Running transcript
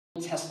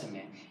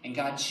Testament, and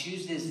God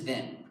chooses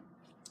them,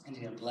 and he's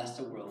going to bless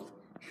the world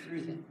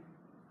through them.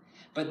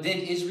 But then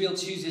Israel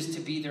chooses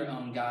to be their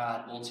own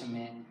God,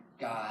 ultimate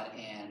God,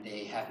 and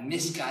they have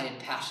misguided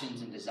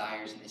passions and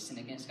desires, and they sin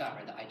against God,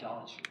 right? The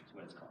idolatry is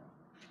what it's called.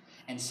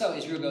 And so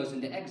Israel goes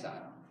into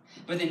exile.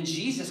 But then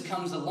Jesus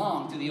comes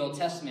along through the Old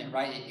Testament,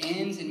 right? It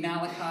ends in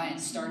Malachi and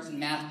starts in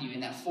Matthew.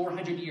 In that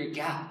 400-year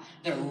gap,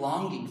 they're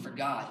longing for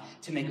God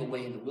to make a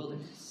way in the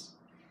wilderness.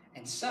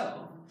 And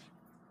so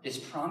this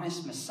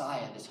promised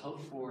Messiah, this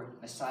hoped-for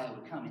Messiah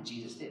would come, and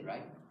Jesus did,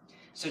 right?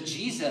 So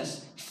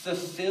Jesus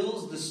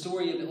fulfills the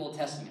story of the Old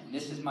Testament. And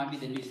this might be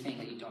the new thing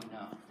that you don't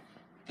know.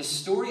 The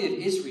story of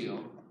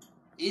Israel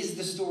is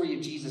the story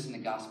of Jesus in the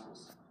Gospels.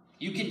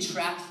 You can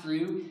track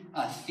through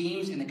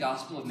themes in the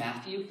Gospel of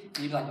Matthew, and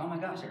you'd be like, oh my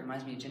gosh, that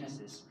reminds me of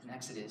Genesis and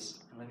Exodus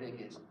and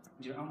Leviticus.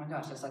 And you're, oh my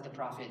gosh, that's like the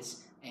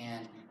prophets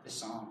and the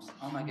Psalms.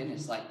 Oh my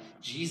goodness, like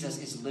Jesus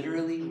is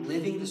literally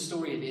living the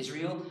story of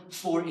Israel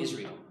for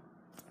Israel.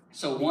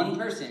 So one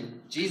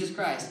person, Jesus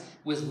Christ,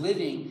 was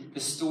living the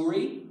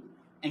story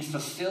and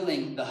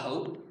fulfilling the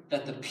hope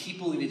that the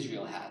people of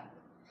Israel had.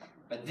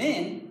 But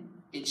then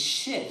it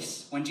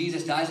shifts when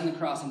Jesus dies on the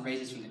cross and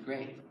raises from the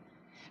grave.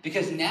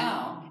 Because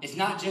now, it's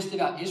not just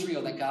about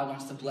Israel that God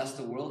wants to bless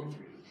the world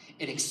through.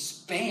 It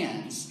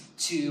expands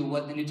to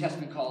what the New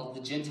Testament calls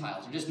the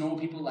Gentiles, or just normal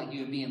people like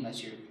you and me,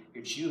 unless you're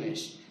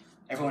Jewish.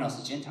 Everyone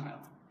else is Gentile.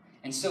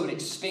 And so it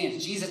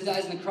expands. Jesus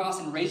dies on the cross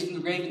and raises from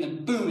the grave, and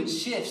then boom, it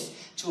shifts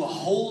to a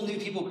whole new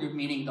people group,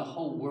 meaning the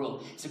whole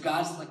world. So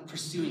God's like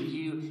pursuing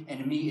you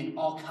and me and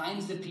all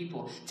kinds of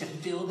people to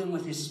fill them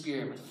with his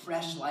Spirit, with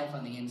fresh life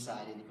on the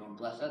inside, and to go and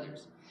bless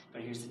others.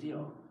 But here's the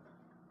deal.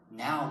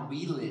 Now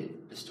we live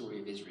the story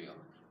of Israel.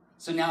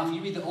 So now if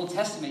you read the Old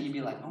Testament, you'd be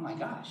like, oh my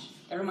gosh,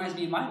 that reminds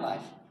me of my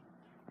life.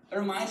 That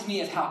reminds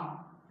me of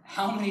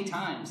how many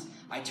times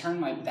I turn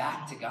my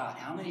back to God.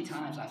 How many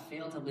times I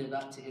fail to live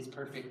up to his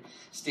perfect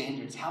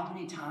standards. How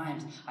many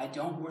times I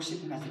don't worship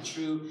him as a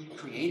true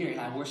creator, and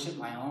I worship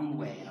my own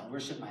way, and I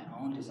worship my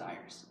own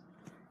desires.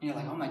 And you're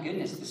like, oh my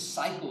goodness, the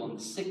cycle and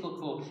the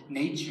cyclical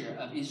nature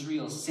of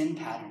Israel's sin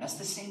pattern. That's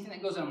the same thing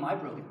that goes on in my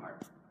broken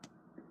heart.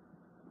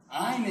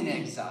 I'm in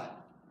exile.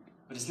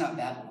 But it's not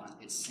Babylon,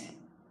 it's sin.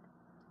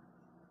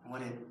 And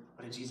what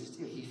did Jesus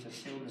do? He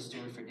fulfilled the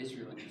story for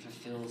Israel, and he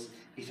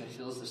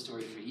fulfills the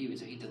story for you. And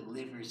so he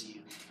delivers you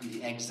from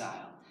the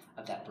exile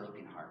of that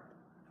broken heart.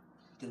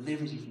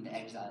 Delivers you from the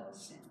exile of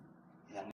sin.